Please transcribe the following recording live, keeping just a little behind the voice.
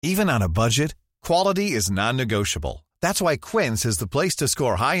Even on a budget, quality is non-negotiable. That's why Quince is the place to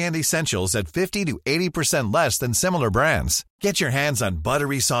score high-end essentials at 50 to 80% less than similar brands. Get your hands on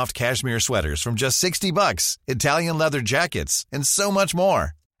buttery soft cashmere sweaters from just $60, Italian leather jackets, and so much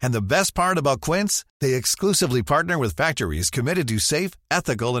more. And the best part about Quince, they exclusively partner with factories committed to safe,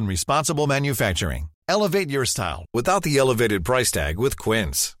 ethical, and responsible manufacturing. Elevate your style without the elevated price tag with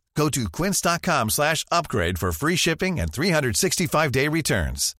Quince. Go to quince.com/upgrade for free shipping and 365-day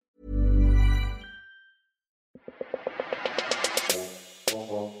returns.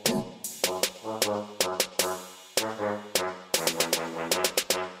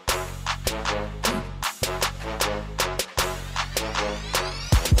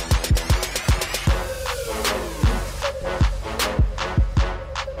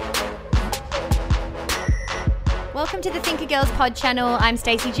 Welcome to the Thinker Girls Pod channel. I'm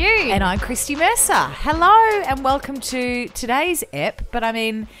Stacey Dew. And I'm Christy Mercer. Hello and welcome to today's ep. But I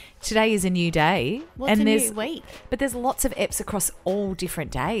mean, today is a new day. What's a new week? But there's lots of eps across all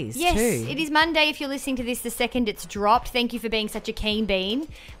different days yes, too. It is Monday if you're listening to this the second it's dropped. Thank you for being such a keen bean.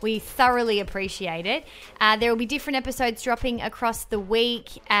 We thoroughly appreciate it. There will be different episodes dropping across the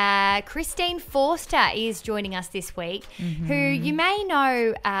week. Christine Forster is joining us this week, who you may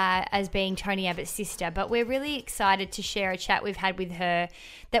know as being Tony Abbott's sister, but we're really excited to share a chat we've had with her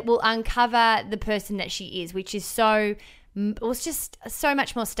that will uncover the person that she is, which is it was just so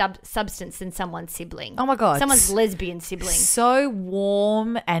much more substance than someone's sibling. Oh my God. Someone's lesbian sibling. So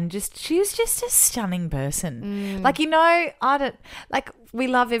warm and she was just a stunning person. Like, we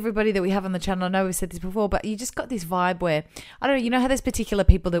love everybody that we have on the channel. I know we've said this before, but you just got this vibe where, I don't know, you know how there's particular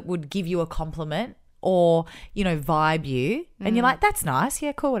people that would give you a compliment or, vibe you and you're like, that's nice.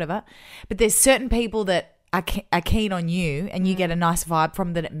 Yeah, cool, whatever. But there's certain people that are keen on you and you get a nice vibe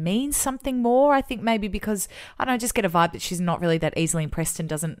from that it means something more. I think maybe because, I don't know, just get a vibe that she's not really that easily impressed and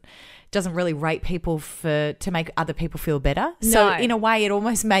doesn't really rate people to make other people feel better. No. So in a way it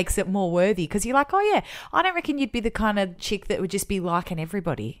almost makes it more worthy because you're like, oh yeah, I don't reckon you'd be the kind of chick that would just be liking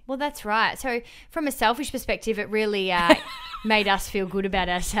everybody. Well, that's right. So from a selfish perspective, it really made us feel good about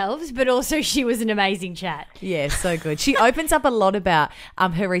ourselves, but also she was an amazing chat. Yeah, so good. She opens up a lot about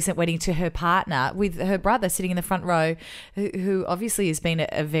her recent wedding to her partner with her brother sitting in the front row who obviously has been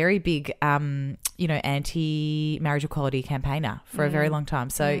a very big, anti-marriage equality campaigner for a very long time.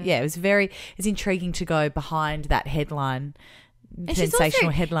 So yeah, it's intriguing to go behind that headline, And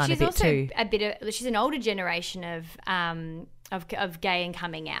sensational headline a bit too. She's an older generation of gay and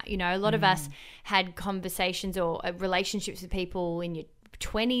coming out. A lot of us had conversations or relationships with people in your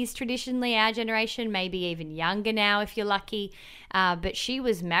 20s traditionally, our generation, maybe even younger now if you're lucky. But she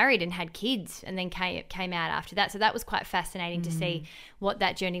was married and had kids and then came out after that. So that was quite fascinating to see what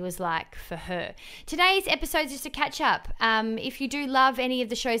that journey was like for her. Today's episode is just a catch up. If you do love any of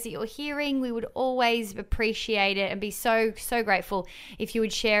the shows that you're hearing, we would always appreciate it and be so, so grateful if you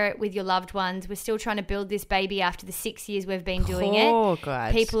would share it with your loved ones. We're still trying to build this baby after the 6 years we've been doing it. Oh,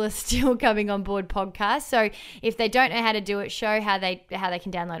 God. People are still coming on board podcasts. So if they don't know how to do it, show how they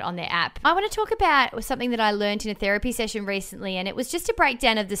can download it on their app. I want to talk about something that I learned in a therapy session recently, and it was just a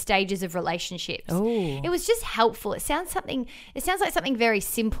breakdown of the stages of relationships. Oh. It was just helpful. It sounds like something very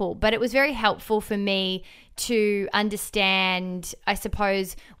simple, but it was very helpful for me to understand, I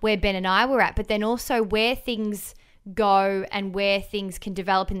suppose, where Ben and I were at, but then also where things go and where things can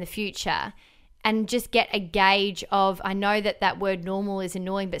develop in the future, and just get a gauge of, I know that word normal is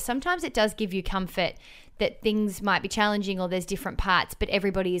annoying, but sometimes it does give you comfort that things might be challenging or there's different parts, but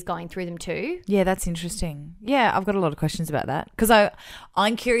everybody is going through them too. Yeah, that's interesting. Yeah, I've got a lot of questions about that because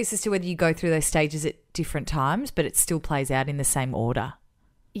I'm curious as to whether you go through those stages at different times, but it still plays out in the same order.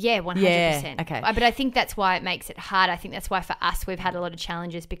 Yeah, 100%. Yeah, okay. But I think that's why it makes it hard. I think that's why for us we've had a lot of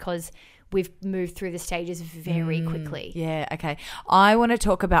challenges because we've moved through the stages very quickly. Yeah, okay. I want to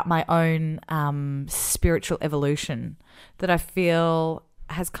talk about my own spiritual evolution that I feel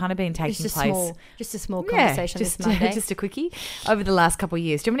has kind of been taking place. Just a small conversation this Monday. Just a quickie over the last couple of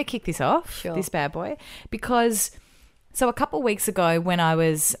years. Do you want me to kick this off, Sure. This bad boy? Because so a couple of weeks ago when I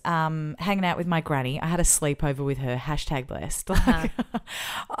was hanging out with my granny, I had a sleepover with her, #blessed. Like,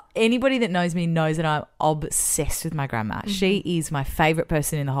 anybody that knows me knows that I'm obsessed with my grandma. She is my favourite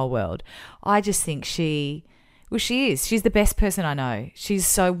person in the whole world. I just think she is. She's the best person I know. She's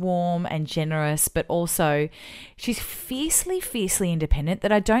so warm and generous, but also she's fiercely, fiercely independent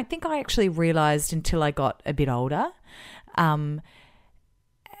that I don't think I actually realised until I got a bit older. And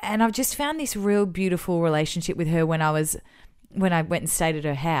I've just found this real beautiful relationship with her when I went and stayed at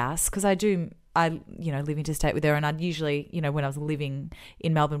her house, because I do I, live interstate with her, and I'd usually, when I was living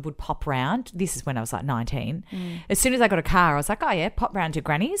in Melbourne, would pop round. This is when I was like 19. As soon as I got a car, I was like, oh yeah, pop round to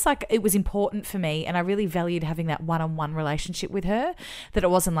Granny's. Like, it was important for me, and I really valued having that one-on-one relationship with her, that it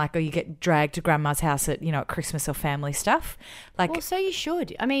wasn't like, oh, you get dragged to grandma's house at, at Christmas or family stuff. Like, well, so you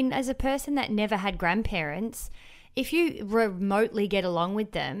should. I mean, as a person that never had grandparents, if you remotely get along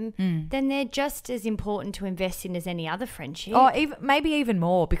with them, then they're just as important to invest in as any other friendship. Oh, maybe even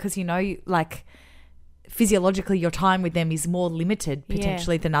more, because, like, physiologically your time with them is more limited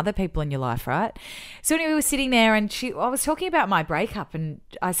potentially than other people in your life, right? So anyway, we were sitting there, and I was talking about my breakup, and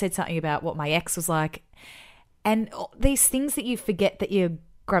I said something about what my ex was like, and these things that you forget that your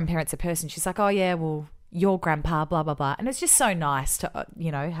grandparent's a person. She's like, oh yeah, well, your grandpa, blah, blah, blah. And it's just so nice to,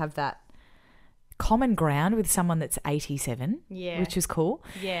 have that common ground with someone that's 87, which is cool.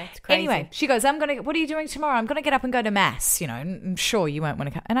 Yeah, it's crazy. Anyway, she goes, what are you doing tomorrow? I'm going to get up and go to mass, I'm sure you won't want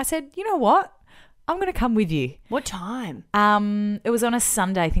to come. And I said, you know what? I'm going to come with you. What time? It was on a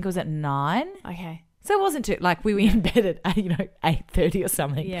Sunday. I think it was at 9. Okay. So it wasn't too, like, we were in bed at, 8:30 or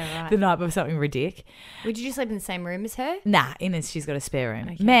something. Yeah, right. The night before, something ridiculous. Would you sleep in the same room as her? Nah, she's got a spare room.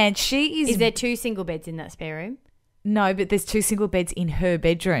 Okay. Man, she is... Is there 2 single beds in that spare room? No, but there's 2 single beds in her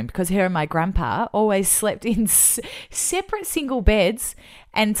bedroom, because her and my grandpa always slept in separate single beds,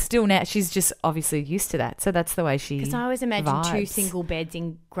 and still now she's just obviously used to that. So that's the way she Because I always imagine vibes. 2 single beds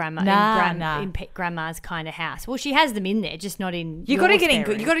in Nah. grandma's kind of house. Well, she has them in there, just not in. You got to get in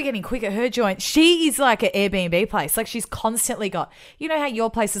quick at her joint. She is like an Airbnb place. Like, she's constantly got. You know how your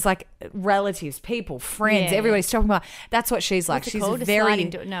place is like relatives, people, friends, everybody's talking about. That's what she's like. What's it she's called? very A sliding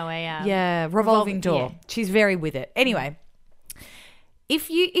door? No, revolving door. Yeah. She's very with it. Anyway. If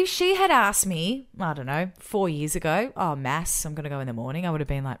she had asked me, I don't know, 4 years ago, oh, mass, I'm going to go in the morning, I would have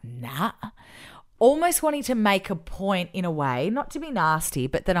been like, nah. Almost wanting to make a point in a way, not to be nasty,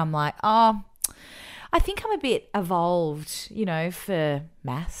 but that I'm like, oh, I think I'm a bit evolved, for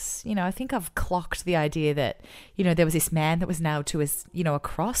mass. I think I've clocked the idea that, there was this man that was nailed to a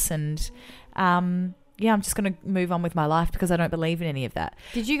cross, and I'm just going to move on with my life because I don't believe in any of that.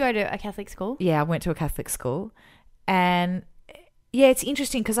 Did you go to a Catholic school? Yeah, I went to a Catholic school, and... yeah, it's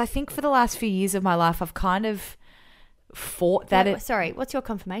interesting because I think for the last few years of my life, I've kind of fought that. Sorry, what's your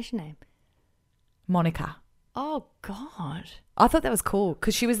confirmation name? Monica. Oh, God. I thought that was cool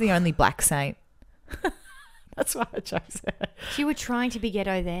because she was the only black saint. That's why I chose her. So you were trying to be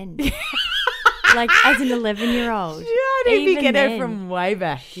ghetto then? Like, as an 11-year-old? Yeah, I didn't be ghetto from way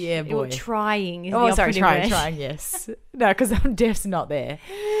back. Yeah, boy. You were trying. Trying, yes. No, because death's not there.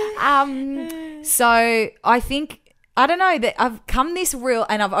 So I think... I don't know, that I've come this real,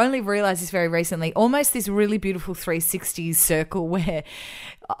 and I've only realised this very recently, almost this really beautiful 360 circle where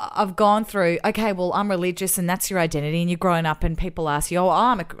I've gone through, okay, well, I'm religious and that's your identity, and you're growing up and people ask you, oh,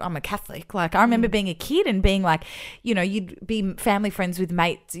 I'm a Catholic. Like, I remember being a kid and being like, you'd be family friends with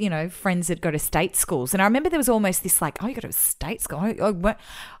mates, friends that go to state schools. And I remember there was almost this like, oh, you go to a state school? Didn't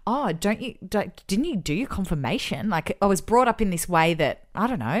you do your confirmation? Like, I was brought up in this way that, I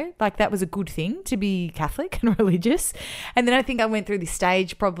don't know, like that was a good thing to be Catholic and religious. And then I think I went through this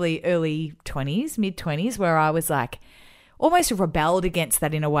stage, probably early 20s, mid 20s, where I was like, almost rebelled against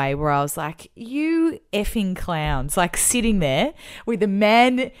that in a way, where I was like, you effing clowns, like sitting there with a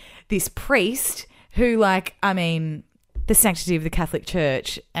man, this priest who, like, I mean, the sanctity of the Catholic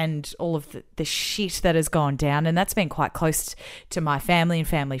Church and all of the shit that has gone down. And that's been quite close to my family and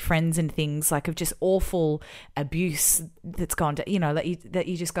family friends and things, like, of just awful abuse that's gone down, that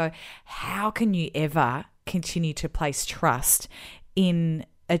you just go, how can you ever continue to place trust in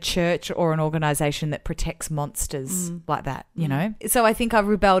a church or an organisation that protects monsters like that, So I think I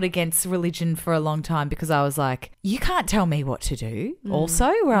rebelled against religion for a long time because I was like, you can't tell me what to do also,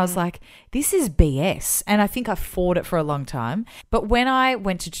 where I was like, this is BS. And I think I fought it for a long time. But when I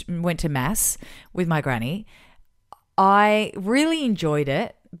went to mass with my granny, I really enjoyed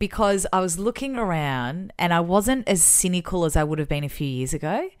it because I was looking around and I wasn't as cynical as I would have been a few years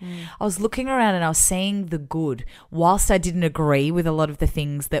ago. I was looking around and I was seeing the good whilst I didn't agree with a lot of the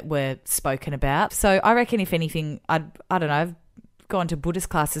things that were spoken about. So I reckon, if anything, I don't know, I've gone to Buddhist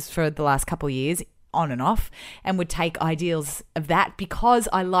classes for the last couple of years, on and off, and would take ideals of that because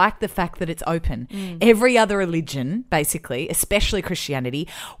I like the fact that it's open. Every other religion, basically, especially Christianity,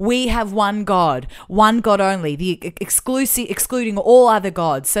 we have one God only, the excluding all other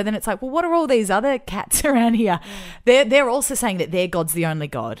gods. So then it's like, well, what are all these other cats around here? They're also saying that their God's the only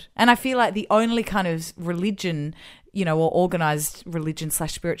God. And I feel like the only kind of religion, or organised religion /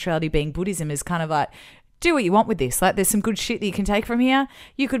 spirituality being Buddhism is kind of like, do what you want with this. Like, there's some good shit that you can take from here.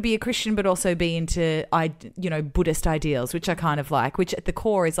 You could be a Christian but also be into, Buddhist ideals, which I kind of like, which at the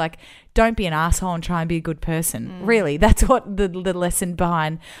core is like, don't be an asshole and try and be a good person. Really, that's what the lesson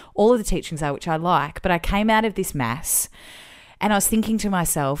behind all of the teachings are, which I like. But I came out of this mass and I was thinking to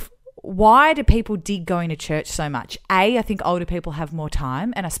myself, why do people dig going to church so much? I think older people have more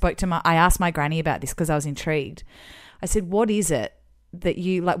time. And I asked my granny about this because I was intrigued. I said, what is it that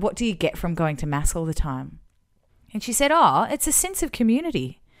you like? What do you get from going to mass all the time? And she said, it's a sense of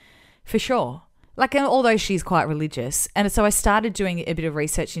community, for sure. Like, although she's quite religious. And so I started doing a bit of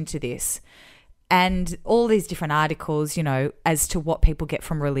research into this and all these different articles, as to what people get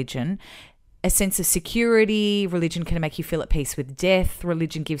from religion. A sense of security. Religion can make you feel at peace with death.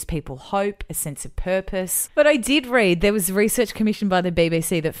 Religion gives people hope, a sense of purpose. But I did read, there was research commissioned by the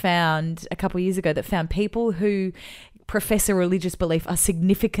BBC that found, a couple of years ago, that found people who profess a religious belief are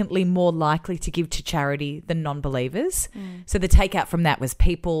significantly more likely to give to charity than non-believers. So the takeout from that was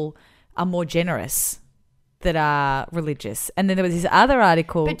people are more generous that are religious. And then there was this other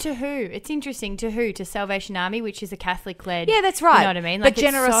article. But to who? It's interesting. To who? To Salvation Army, which is a Catholic-led. Yeah, that's right. You know what I mean? But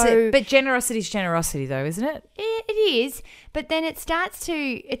generosity is generosity, though, isn't it? It is. But then it starts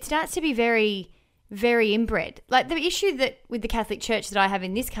to be very, very inbred. Like the issue that with the Catholic Church that I have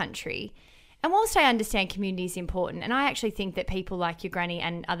in this country. And whilst I understand community is important, and I actually think that people like your granny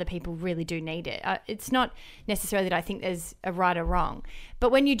and other people really do need it, it's not necessarily that I think there's a right or wrong.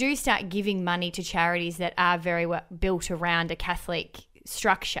 But when you do start giving money to charities that are very well built around a Catholic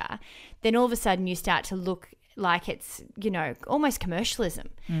structure, then all of a sudden you start to look like it's, almost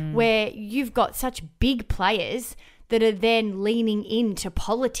commercialism, where you've got such big players that are then leaning into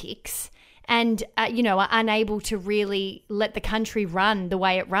politics and, are unable to really let the country run the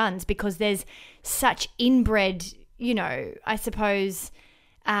way it runs because there's such inbred, I suppose,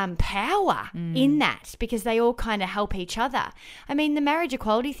 power in that because they all kind of help each other. I mean, the marriage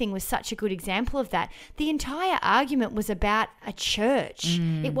equality thing was such a good example of that. The entire argument was about a church.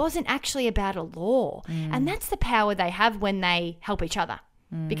 It wasn't actually about a law. And that's the power they have when they help each other.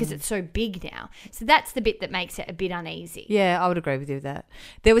 Because it's so big now. So that's the bit that makes it a bit uneasy. Yeah, I would agree with you with that.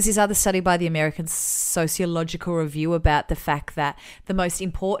 There was this other study by the American Sociological Review about the fact that the most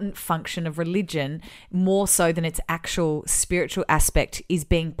important function of religion, more so than its actual spiritual aspect, is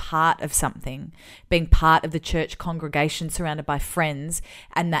being part of something, being part of the church congregation surrounded by friends,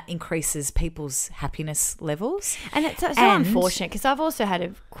 and that increases people's happiness levels. And it's so unfortunate because I've also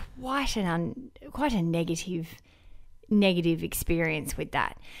had quite a negative experience with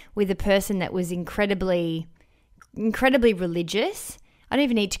that, with a person that was incredibly religious. I don't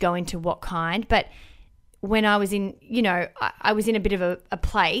even need to go into what kind, but when I was in, I was in a bit of a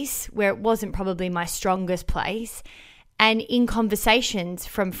place where it wasn't probably my strongest place, and in conversations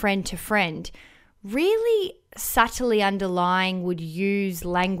from friend to friend, really subtly underlying would use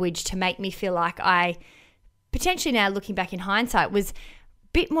language to make me feel like I, potentially now looking back in hindsight, was a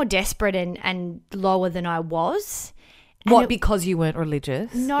bit more desperate and lower than I was. Because you weren't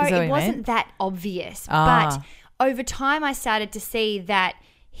religious? No, it wasn't that obvious. But over time, I started to see that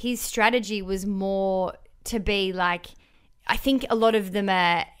his strategy was more to be like, I think a lot of them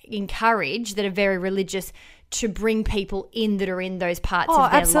are encouraged that are very religious to bring people in that are in those parts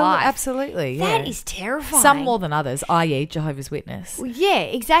of their life. Absolutely. That is terrifying. Some more than others, i.e. Jehovah's Witness. Well, yeah,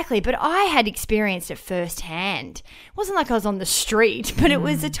 exactly. But I had experienced it firsthand. It wasn't like I was on the street, but it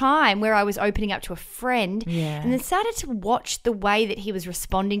was a time where I was opening up to a friend and then started to watch the way that he was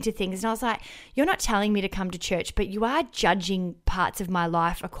responding to things. And I was like, you're not telling me to come to church, but you are judging parts of my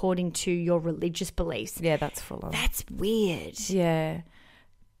life according to your religious beliefs. Yeah, that's full on. That's weird. Yeah.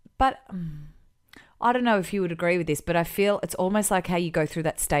 But I don't know if you would agree with this, but I feel it's almost like how you go through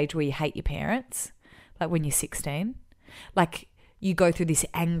that stage where you hate your parents, like when you're 16. Like you go through this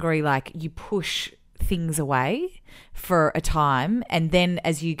angry, like you push things away for a time, and then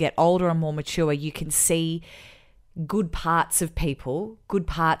as you get older and more mature, you can see good parts of people, good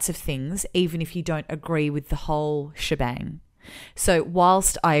parts of things, even if you don't agree with the whole shebang. So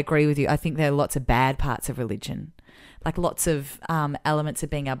whilst I agree with you, I think there are lots of bad parts of religion, like lots of elements of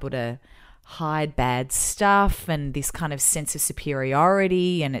being able to hide bad stuff and this kind of sense of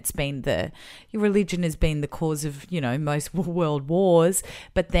superiority, and it's been your religion has been the cause of most world wars.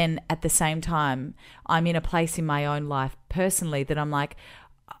 But then at the same time, I'm in a place in my own life personally that I'm like,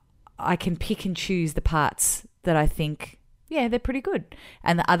 I can pick and choose the parts that I think they're pretty good,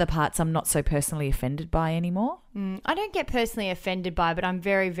 and the other parts I'm not so personally offended by anymore. I don't get personally offended by, but I'm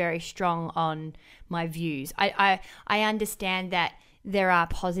very, very strong on my views. I understand that there are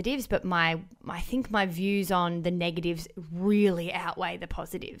positives, but I think my views on the negatives really outweigh the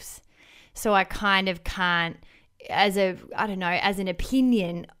positives. So I kind of can't, as an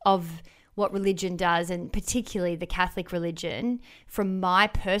opinion of what religion does, and particularly the Catholic religion, from my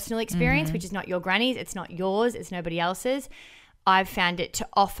personal experience, which is not your granny's, it's not yours, it's nobody else's, I've found it to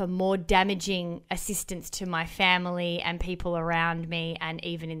offer more damaging assistance to my family and people around me, and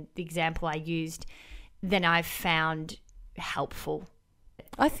even in the example I used, than I've found helpful.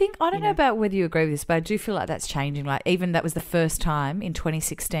 I don't know about whether you agree with this, but I do feel like that's changing. Like, even that was the first time in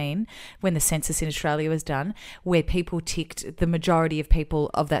 2016 when the census in Australia was done, where people ticked, the majority of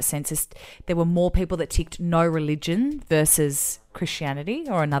people of that census, there were more people that ticked no religion versus Christianity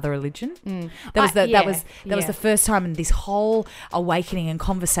or another religion. That was the first time in this whole awakening and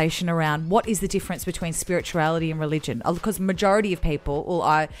conversation around what is the difference between spirituality and religion. Because majority of people,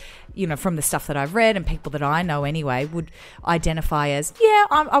 from the stuff that I've read and people that I know anyway, would identify as,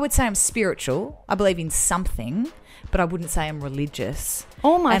 I would say I'm spiritual. I believe in something, but I wouldn't say I'm religious.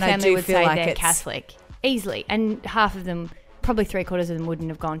 All my family would say they're Catholic, easily. And half of them, probably 3/4 of them, wouldn't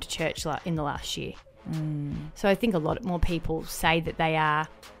have gone to church in the last year. So I think a lot more people say that they are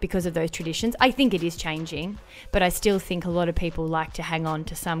because of those traditions. I think it is changing, but I still think a lot of people like to hang on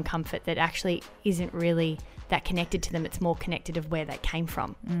to some comfort that actually isn't really that connected to them. It's more connected of where they came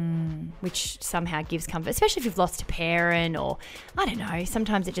from, which somehow gives comfort, especially if you've lost a parent, or I don't know,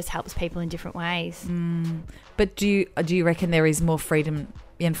 sometimes it just helps people in different ways. But do you reckon there is more freedom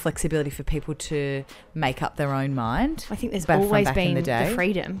and flexibility for people to make up their own mind? I think there's always been the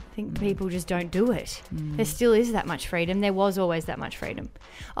freedom. I think people just don't do it. There still is that much freedom. There was always that much freedom.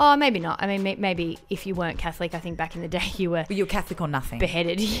 Oh, maybe not. I mean, maybe if you weren't Catholic, I think back in the day you were... But you're Catholic or nothing.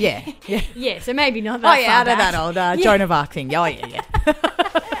 Beheaded. Yeah. Yeah, so maybe not that far out of that old Joan of Arc thing. Oh, yeah.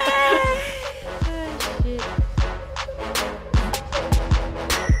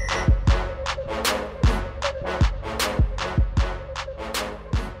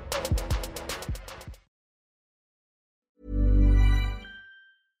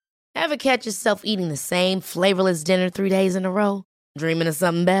 Ever catch yourself eating the same flavorless dinner 3 days in a row? Dreaming of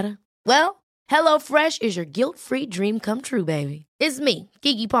something better? Well, HelloFresh is your guilt-free dream come true, baby. It's me,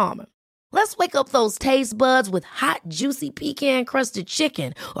 Keke Palmer. Let's wake up those taste buds with hot, juicy pecan-crusted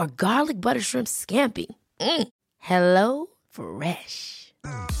chicken or garlic butter shrimp scampi. Hello Fresh.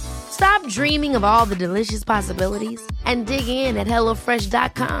 Stop dreaming of all the delicious possibilities and dig in at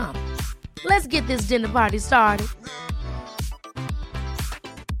HelloFresh.com. Let's get this dinner party started.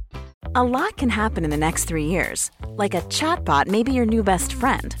 A lot can happen in the next 3 years. Like a chatbot may be your new best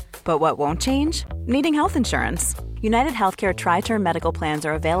friend. But what won't change? Needing health insurance. United Healthcare Tri-Term Medical Plans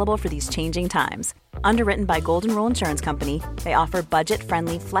are available for these changing times. Underwritten by Golden Rule Insurance Company, they offer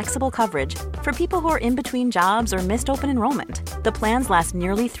budget-friendly, flexible coverage for people who are in between jobs or missed open enrollment. The plans last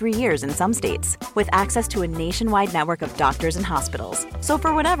nearly 3 years in some states, with access to a nationwide network of doctors and hospitals. So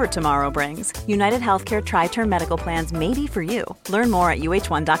for whatever tomorrow brings, United Healthcare Tri-Term Medical Plans may be for you. Learn more at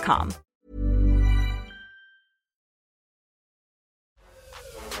uh1.com.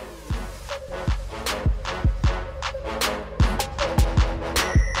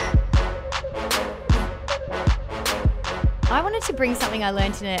 I wanted to bring something I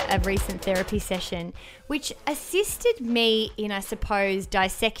learned in a recent therapy session, which assisted me in, I suppose,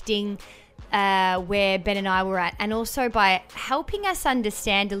 dissecting where Ben and I were at, and also by helping us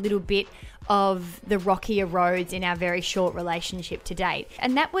understand a little bit of the rockier roads in our very short relationship to date.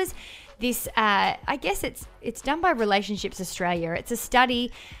 And that was this, I guess it's done by Relationships Australia. It's a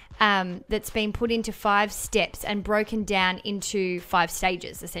study that's been put into 5 steps and broken down into 5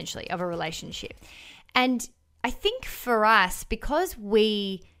 stages, essentially, of a relationship. And I think for us, because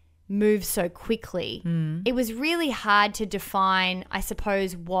we move so quickly, it was really hard to define, I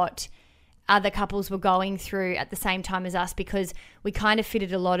suppose, what other couples were going through at the same time as us, because we kind of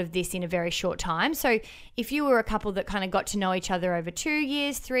fitted a lot of this in a very short time. So if you were a couple that kind of got to know each other over 2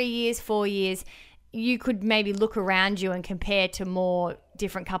 years, 3 years, 4 years, you could maybe look around you and compare to more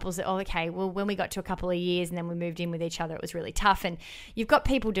different couples that, when we got to a couple of years and then we moved in with each other, it was really tough. And you've got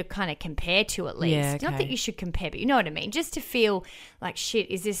people to kind of compare to at least. Yeah, okay. Not that you should compare, but you know what I mean? Just to feel like, shit,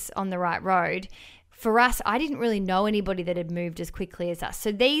 is this on the right road? For us, I didn't really know anybody that had moved as quickly as us.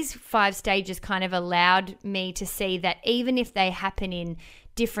 So these 5 stages kind of allowed me to see that even if they happen in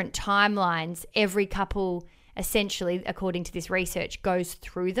different timelines, every couple essentially, according to this research, goes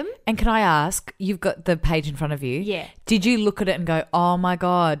through them. And can I ask, you've got the page in front of you. Yeah. Did you look at it and go, oh my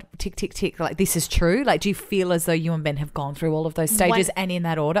God, tick, tick, tick, like this is true? Like, do you feel as though you and Ben have gone through all of those stages and in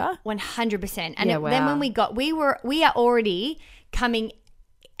that order? 100%. And Yeah, wow. then when we are already coming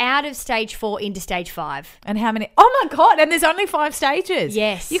out of stage 4 into stage 5. And how many? Oh my God. And there's only 5 stages.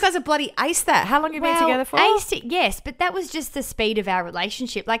 Yes. You guys have bloody aced that. How long have you been together for? Aced it, yes, but that was just the speed of our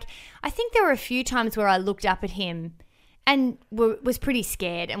relationship. Like, I think there were a few times where I looked up at him and was pretty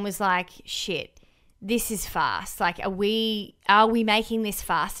scared and was like, shit, this is fast. Like, are we making this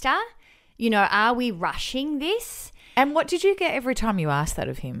faster? You know, are we rushing this? And what did you get every time you asked that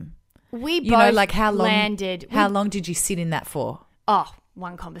of him? We both how long, landed. How long did you sit in that for? Oh,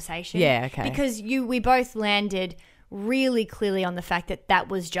 one conversation. Yeah, okay. Because we both landed really clearly on the fact that that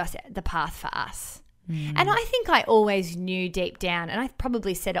was just the path for us. And I think I always knew deep down, and I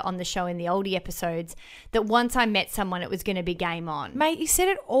probably said it on the show in the oldie episodes, that once I met someone, it was going to be game on. Mate, you said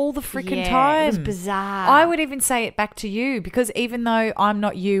it all the freaking Yeah, time. it was bizarre. I would even say it back to you because even though I'm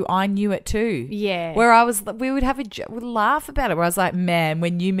not you, I knew it too. Yeah. Where we would have we'd laugh about it. Where I was like, man,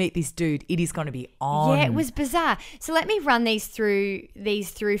 when you meet this dude, it is going to be on. Yeah, it was bizarre. So let me run these through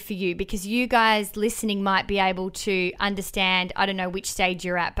for you because you guys listening might be able to understand. I don't know which stage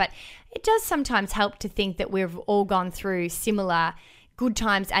you're at, but it does sometimes help to think that we've all gone through similar good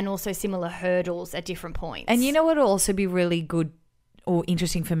times and also similar hurdles at different points. And you know what will also be really good or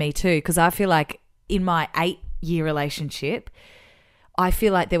interesting for me too, because I feel like in my 8-year relationship, I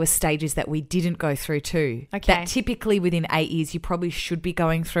feel like there were stages that we didn't go through too. Okay. That typically within 8 years you probably should be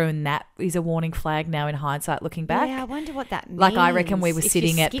going through, and that is a warning flag now in hindsight looking back. Yeah, I wonder what that means. Like I reckon we were if you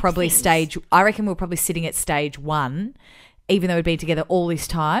sitting at skip probably things. I reckon we were probably sitting at stage 1, even though we'd been together all this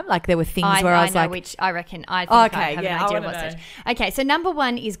time. Like there were things where I was know like, which I reckon. I think Okay, I have yeah, an I idea of wanna what know. stage. Okay, so number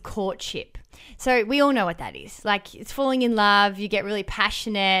 1 is courtship. So we all know what that is. Like it's falling in love. You get really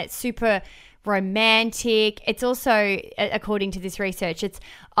passionate, super romantic. It's also, according to this research, it's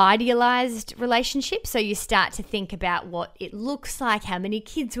idealized relationships. So you start to think about what it looks like, how many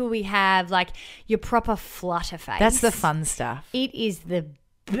kids will we have, like your proper flutter face. that's the fun stuff. It is the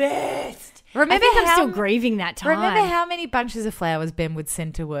best. Remember I think I'm how- still grieving that time. Remember how many bunches of flowers Ben would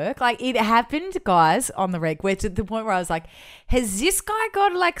send to work? Like it happened, guys, on the reg, where to the point where I was like, has this guy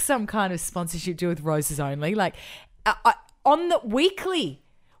got like some kind of sponsorship deal with Roses Only? Like on the weekly.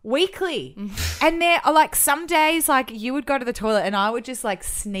 And there are like some days like you would go to the toilet and I would just like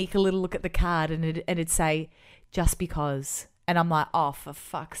sneak a little look at the card and it'd say, just because. And I'm like, oh, for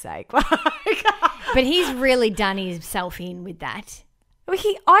fuck's sake. But he's really done himself in with that.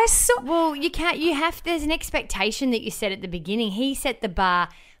 Well, you can't. You have. There's an expectation that you set at the beginning. He set the bar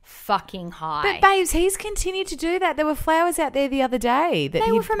fucking high. But babes, he's continued to do that. There were flowers out there the other day that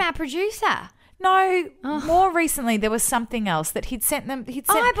they were from our producer. No, more recently there was something else that he'd sent them.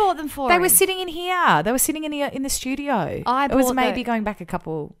 I bought them for They him. were sitting in here. They were sitting in the studio. It was bought maybe going back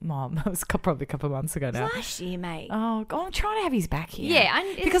Mom, it was probably a couple of months ago now. last year, mate. Oh, God, I'm trying to have his back here. Yeah,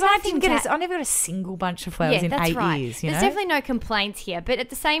 because I never got a single bunch of flowers in that's 8 right. years. There's definitely no complaints here, but at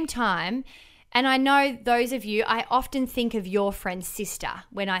the same time, and I know those of you, I often think of your friend's sister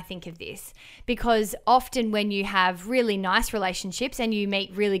when I think of this, because often when you have really nice relationships and you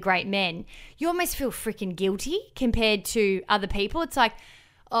meet really great men, you almost feel freaking guilty compared to other people. It's like,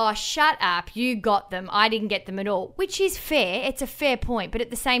 oh, shut up, you got them, I didn't get them at all, which is fair. It's a fair point, but at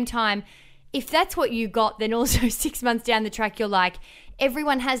the same time, if that's what you got, then also 6 months down the track, you're like,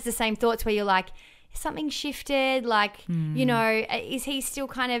 everyone has the same thoughts where you're like, something shifted, like, you know, is he still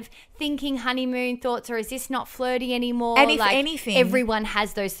kind of thinking honeymoon thoughts, or is this not flirty anymore? And if like, anything- everyone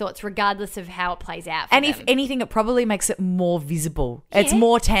has those thoughts regardless of how it plays out for And them. if anything, it probably makes it more visible. It's Yeah.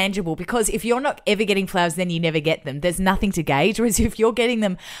 more tangible, because if you're not ever getting flowers, then you never get them. There's nothing to gauge. Whereas if you're getting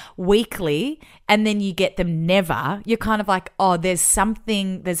them weekly and then you get them never, you're kind of like, oh, there's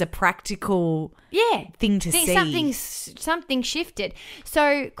a practical thing to see. Something shifted.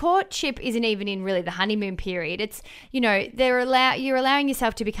 So courtship isn't even in really the honeymoon period. It's, you know, you're allowing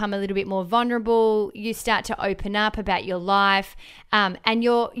yourself to become a little bit more vulnerable. You start to open up about your life, and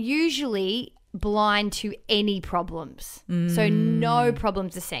you're usually blind to any problems. So no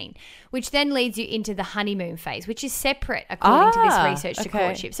problems are seen, which then leads you into the honeymoon phase, which is separate according to this research to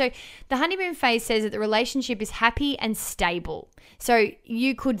courtship. So the honeymoon phase says that the relationship is happy and stable. So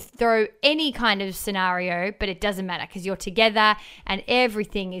you could throw any kind of scenario, but it doesn't matter because you're together and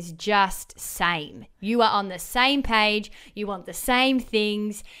everything is just same. You are on the same page. You want the same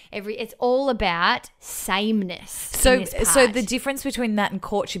things. It's all about sameness. in this So part. the difference between that and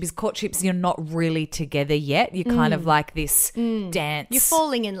courtship's you're not really together yet. You're kind of like this dance. You're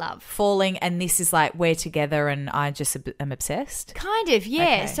falling in love. And this is like we're together and I just am obsessed. Kind of, yeah.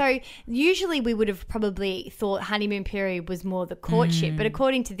 Okay. So usually we would have probably thought honeymoon period was more the courtship. But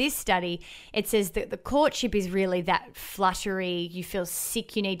according to this study, it says that the courtship is really that fluttery, you feel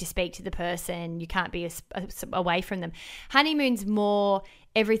sick, you need to speak to the person, you can't be away from them. Honeymoon's more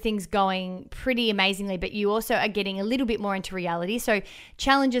everything's going pretty amazingly, but you also are getting a little bit more into reality. So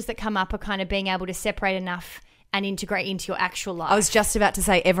challenges that come up are kind of being able to separate enough and integrate into your actual life. I was just about to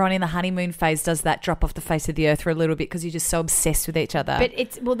say everyone in the honeymoon phase does that, drop off the face of the earth for a little bit because you're just so obsessed with each other.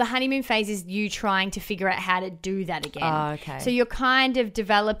 But the honeymoon phase is you trying to figure out how to do that again. Oh, okay. So you're kind of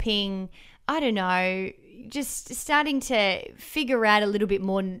developing, I don't know, just starting to figure out a little bit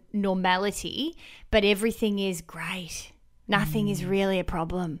more normality, but everything is great. Nothing is really a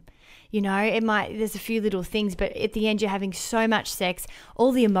problem. You know, there's a few little things, but at the end you're having so much sex.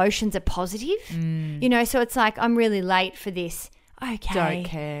 All the emotions are positive. You know, so it's like, I'm really late for this. Okay. Don't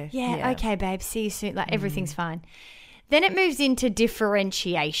care. Yeah, okay, babe. See you soon. Like, everything's fine. Then it moves into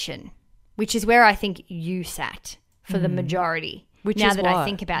differentiation, which is where I think you sat for the majority. Which now is that what? I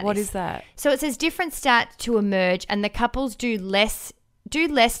think about What this. is that? So it says different start to emerge and the couples do less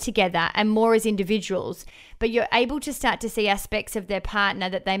together and more as individuals, but you're able to start to see aspects of their partner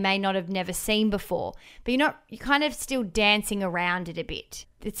that they may not have never seen before, but you're kind of still dancing around it a bit.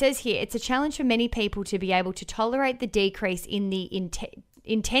 It says here, it's a challenge for many people to be able to tolerate the decrease in the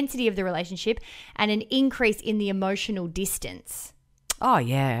intensity of the relationship and an increase in the emotional distance. Oh,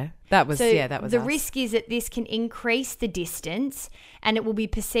 yeah. That was the us. risk is that this can increase the distance and it will be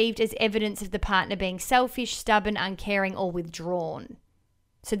perceived as evidence of the partner being selfish, stubborn, uncaring, or withdrawn.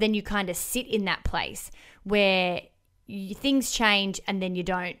 So then you kind of sit in that place where things change and then you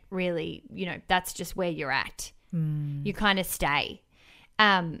don't really, you know, that's just where you're at. You kind of stay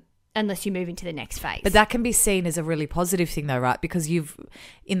unless you move into the next phase. But that can be seen as a really positive thing though, right? Because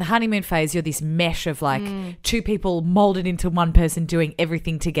in the honeymoon phase, you're this mesh of like two people molded into one person doing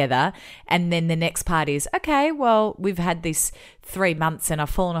everything together. And then the next part is, okay, well, we've had this 3 months and I've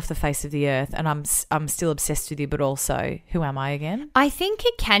fallen off the face of the earth and I'm still obsessed with you, but also who am I again? I think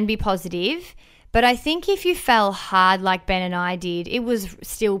it can be positive, but I think if you fell hard like Ben and I did, it was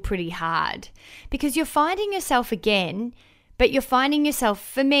still pretty hard because you're finding yourself again. But you're finding yourself,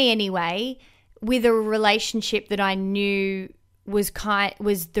 for me anyway, with a relationship that I knew was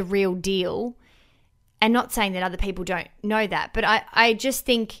the real deal. And not saying that other people don't know that, but I just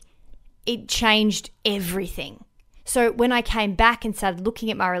think it changed everything. So when I came back and started looking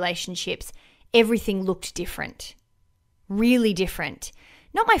at my relationships, everything looked different, really different.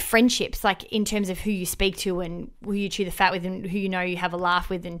 Not my friendships, like in terms of who you speak to and who you chew the fat with and who you know you have a laugh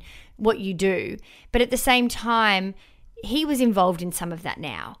with and what you do. But at the same time, he was involved in some of that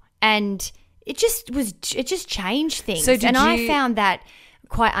now, and it just changed things. So I found that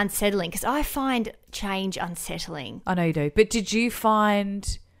quite unsettling because I find change unsettling. I know you do, but did you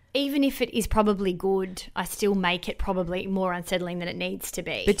find, even if it is probably good, I still make it probably more unsettling than it needs to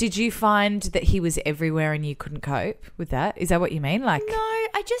be. but did you find that he was everywhere and you couldn't cope with that? Is that what you mean? Like, No,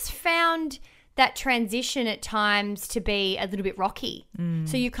 I just found that transition at times to be a little bit rocky.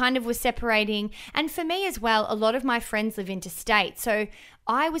 So you kind of were separating. And for me as well, a lot of my friends live interstate. So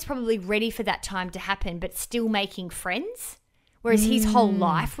I was probably ready for that time to happen, but still making friends, whereas his whole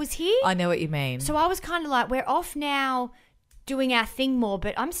life was here. I know what you mean. So I was kind of like, we're off now doing our thing more,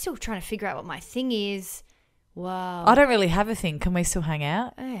 but I'm still trying to figure out what my thing is. Wow. I don't really have a thing. Can we still hang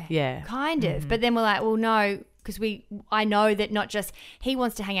out? Yeah. Kind of. But then we're like, well, no, because I know that not just he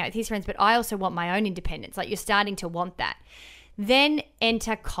wants to hang out with his friends, but I also want my own independence. Like, you're starting to want that. Then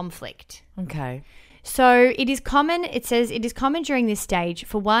enter conflict. Okay. So it says it is common during this stage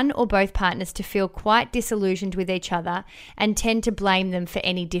for one or both partners to feel quite disillusioned with each other and tend to blame them for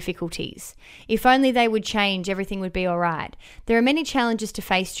any difficulties. If only they would change, everything would be all right. There are many challenges to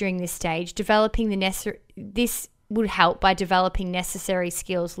face during this stage. This would help by developing necessary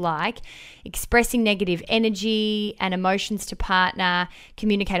skills like expressing negative energy and emotions to partner,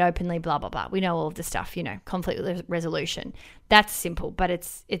 communicate openly, blah, blah, blah. We know all of the stuff, conflict resolution. That's simple, but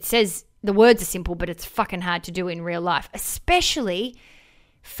it says the words are simple, but it's fucking hard to do in real life, especially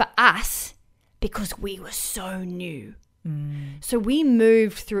for us because we were so new. So we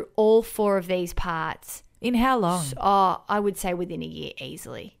moved through all 4 of these parts. In how long? I would say within a year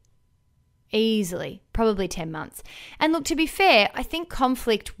easily, probably 10 months. And look, to be fair, I think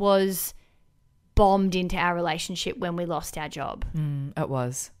conflict was bombed into our relationship when we lost our job. It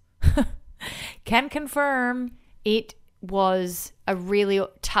was. Can confirm. It was a really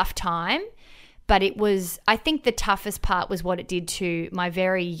tough time, but I think the toughest part was what it did to my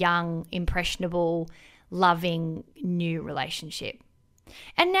very young, impressionable, loving new relationship.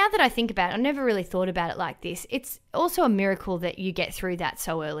 And now that I think about it, I never really thought about it like this. It's also a miracle that you get through that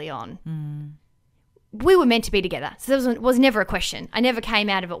so early on. We were meant to be together. So there was never a question. I never came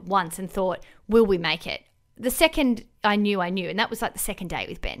out of it once and thought, will we make it? The second I knew, and that was like the second date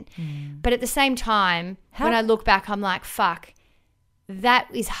with Ben. But at the same time, when I look back, I'm like, fuck, that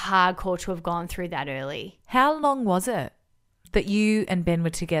is hardcore to have gone through that early. How long was it that you and Ben were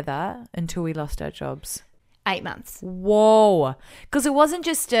together until we lost our jobs? 8 months. Whoa. Because it wasn't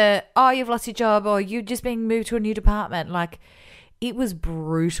just you've lost your job or you're just being moved to a new department. Like, it was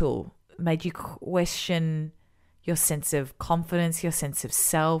brutal. Made you question your sense of confidence, your sense of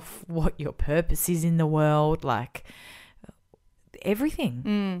self, what your purpose is in the world, like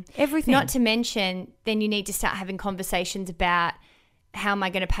everything. Everything. Not to mention, then you need to start having conversations about how am I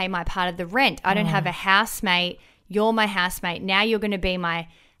going to pay my part of the rent? I don't have a housemate. You're my housemate. Now you're going to be my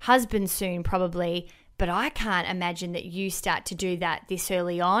husband soon probably, but I can't imagine that you start to do that this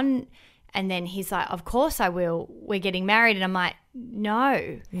early on. And then he's like, of course I will. We're getting married. And I'm like,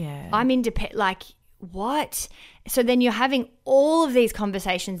 no. Yeah. I'm independent. Like, what? So then you're having all of these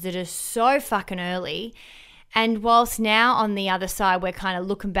conversations that are so fucking early. And whilst now on the other side, we're kind of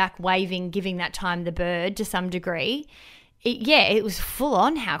looking back, waving, giving that time the bird to some degree. It was full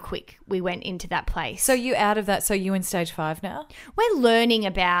on how quick we went into that place. So you out of that, so you in stage 5 now? We're learning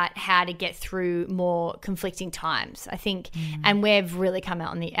about how to get through more conflicting times, I think, and we've really come out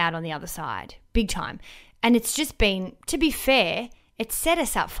on the other side, big time. And it's just been, to be fair, it set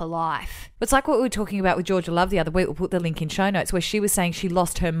us up for life. It's like what we were talking about with Georgia Love the other week. We'll put the link in show notes, where she was saying she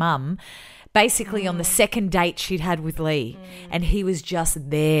lost her mum basically on the second date she'd had with Lee, and he was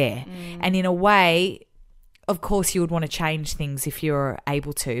just there. And in a way, of course, you would want to change things if you're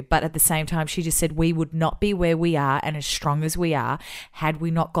able to. But at the same time, she just said we would not be where we are and as strong as we are had we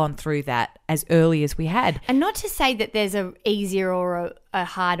not gone through that as early as we had. And not to say that there's a easier or a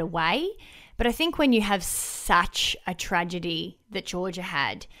harder way, but I think when you have such a tragedy that Georgia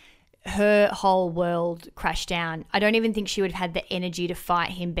had, her whole world crashed down. I don't even think she would have had the energy to fight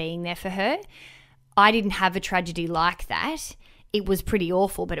him being there for her. I didn't have a tragedy like that. It was pretty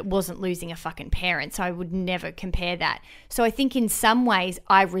awful, but it wasn't losing a fucking parent, so I would never compare that. So I think in some ways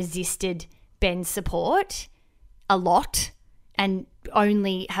I resisted Ben's support a lot and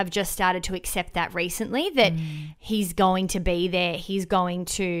only have just started to accept that recently, that he's going to be there. He's going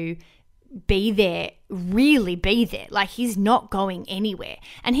to be there, really be there. Like, he's not going anywhere.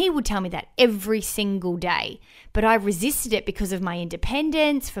 And he would tell me that every single day. But I resisted it because of my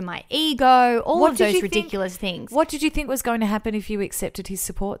independence, for my ego, all of those ridiculous things. What did you think was going to happen if you accepted his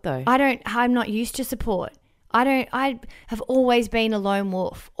support, though? I'm not used to support. I have always been a lone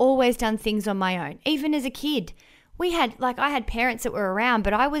wolf, always done things on my own, even as a kid. I had parents that were around,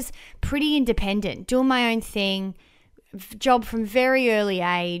 but I was pretty independent, doing my own thing, job from very early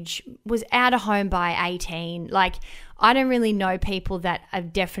age, was out of home by 18. Like, I don't really know people that are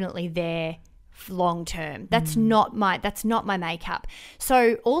definitely there long term. That's not my makeup.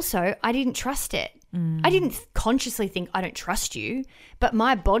 So also, I didn't trust it. I didn't consciously think I don't trust you, but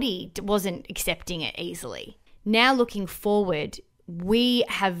my body wasn't accepting it easily. Now looking forward, we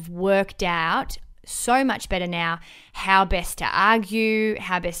have worked out so much better now how best to argue,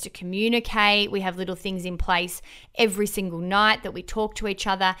 how best to communicate. We have little things in place every single night that we talk to each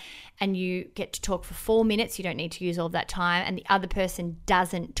other, and you get to talk for 4 minutes. You don't need to use all of that time, and the other person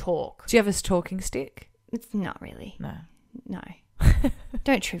doesn't talk. Do you have a talking stick? It's not really. No.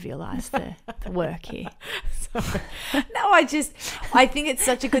 Don't trivialize the work here. No, I think it's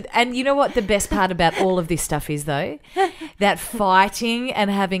such a good, and you know what the best part about all of this stuff is, though? That fighting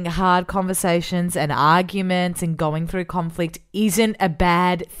and having hard conversations and arguments and going through conflict isn't a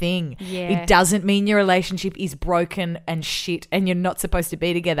bad thing. Yeah. It doesn't mean your relationship is broken and shit and you're not supposed to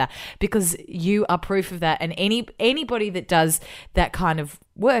be together, because you are proof of that. And anybody that does that kind of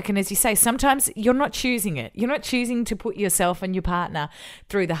work, and as you say, sometimes you're not choosing it. You're not choosing to put yourself and your partner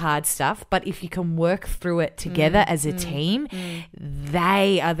through the hard stuff, but if you can work through it together as a team,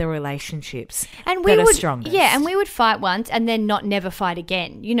 they are the relationships that are strongest. Yeah, and we would fight once and then never fight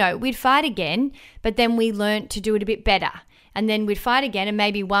again. You know, we'd fight again, but then we learnt to do it a bit better. And then we'd fight again, and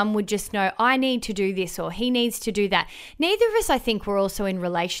maybe one would just know, I need to do this or he needs to do that. Neither of us, I think, were also in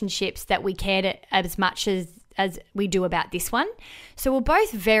relationships that we cared as much as we do about this one. So we're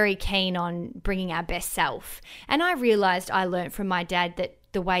both very keen on bringing our best self. And I realised I learnt from my dad that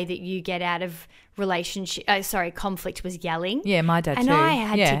the way that you get out of conflict was yelling. Yeah, my dad too. And I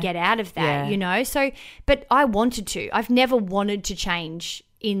had to get out of that, you know. So, but I wanted to. I've never wanted to change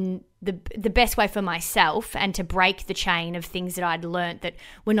in the best way for myself and to break the chain of things that I'd learnt that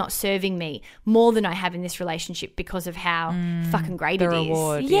were not serving me more than I have in this relationship because of how fucking great it is.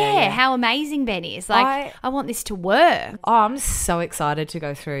 Reward. Yeah, how amazing Ben is. Like, I want this to work. Oh, I'm so excited to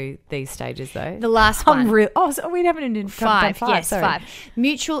go through these stages, though. The last one. So we haven't done 5. five. Yes, sorry. 5.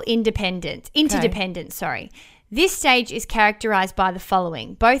 Mutual interdependence, sorry. This stage is characterized by the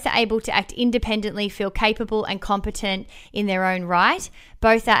following. Both are able to act independently, feel capable and competent in their own right.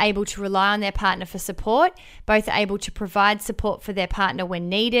 Both are able to rely on their partner for support. Both are able to provide support for their partner when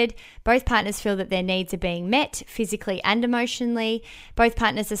needed. Both partners feel that their needs are being met physically and emotionally. Both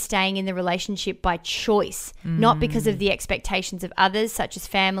partners are staying in the relationship by choice, not because of the expectations of others, such as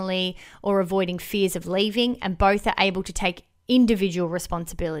family, or avoiding fears of leaving. And both are able to take individual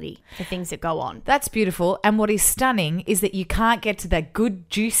responsibility for things that go on. That's beautiful. And what is stunning is that you can't get to that good,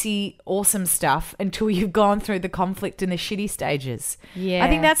 juicy, awesome stuff until you've gone through the conflict and the shitty stages. Yeah. I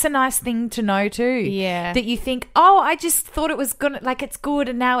think that's a nice thing to know too. Yeah. That you think, oh, I just thought it was gonna, like, it's good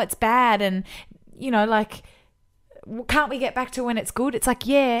and now it's bad. And, you know, like, can't we get back to when it's good? It's like,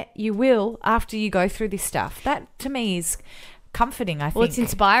 yeah, you will after you go through this stuff. That to me is comforting, I think. Well, it's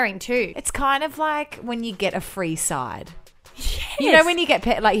inspiring too. It's kind of like when you get a free side. Yes. You know, when you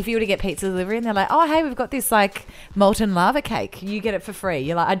get, like, if you were to get pizza delivery and they're like, oh, hey, we've got this, like, molten lava cake. You get it for free.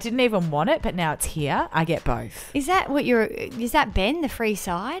 You're like, I didn't even want it, but now it's here. I get both. Is that Ben, the free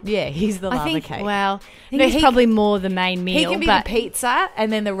side? Yeah, he's the lava cake. Well, I think he's probably more the main meal. He can be the pizza,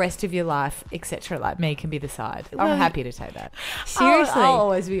 and then the rest of your life, etc., like me, can be the side. I'm happy to take that. Seriously. I'll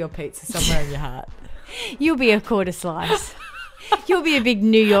always be your pizza somewhere in your heart. You'll be a quarter slice. You'll be a big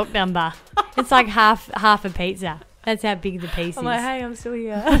New York number. It's like half a pizza. That's how big the piece I'm is. like, hey, I'm still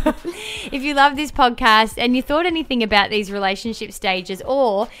here. If you love this podcast and you thought anything about these relationship stages,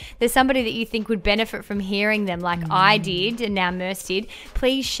 or there's somebody that you think would benefit from hearing them like I did and now Merce did,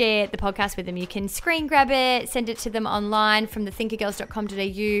 please share the podcast with them. You can screen grab it, send it to them online from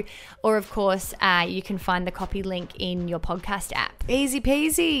thethinkergirls.com.au, or of course you can find the copy link in your podcast app. Easy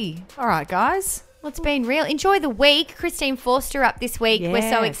peasy. All right, guys. Well, it's been real. Enjoy the week. Christine Forster up this week. We're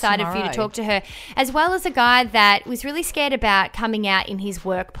so excited for you to talk to her, as well as a guy that was really scared about coming out in his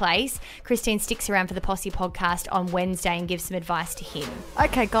workplace. Christine sticks around for the Posse podcast on Wednesday and gives some advice to him.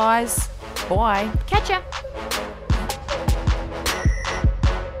 Okay, guys. Bye. Catch ya.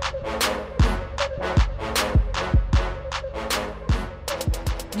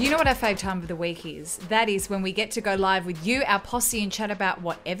 You know what our fave time of the week is? That is when we get to go live with you, our posse, and chat about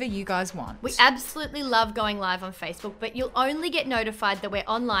whatever you guys want. We absolutely love going live on Facebook, but you'll only get notified that we're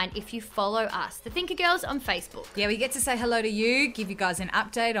online if you follow us, the Thinker Girls, on Facebook. Yeah, we get to say hello to you, give you guys an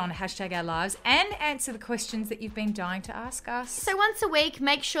update on #OurLives, and answer the questions that you've been dying to ask us. So once a week,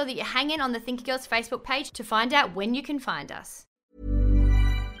 make sure that you hang in on the Thinker Girls Facebook page to find out when you can find us.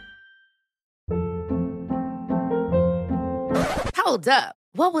 Hold up.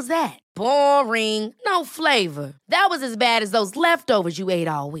 What was that? Boring. No flavor. That was as bad as those leftovers you ate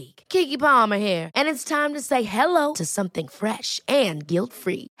all week. Keke Palmer here, and it's time to say hello to something fresh and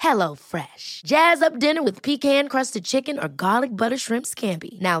guilt-free. Hello Fresh. Jazz up dinner with pecan-crusted chicken or garlic butter shrimp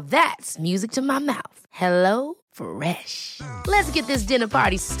scampi. Now that's music to my mouth. Hello Fresh. Let's get this dinner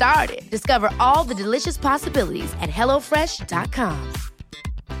party started. Discover all the delicious possibilities at HelloFresh.com.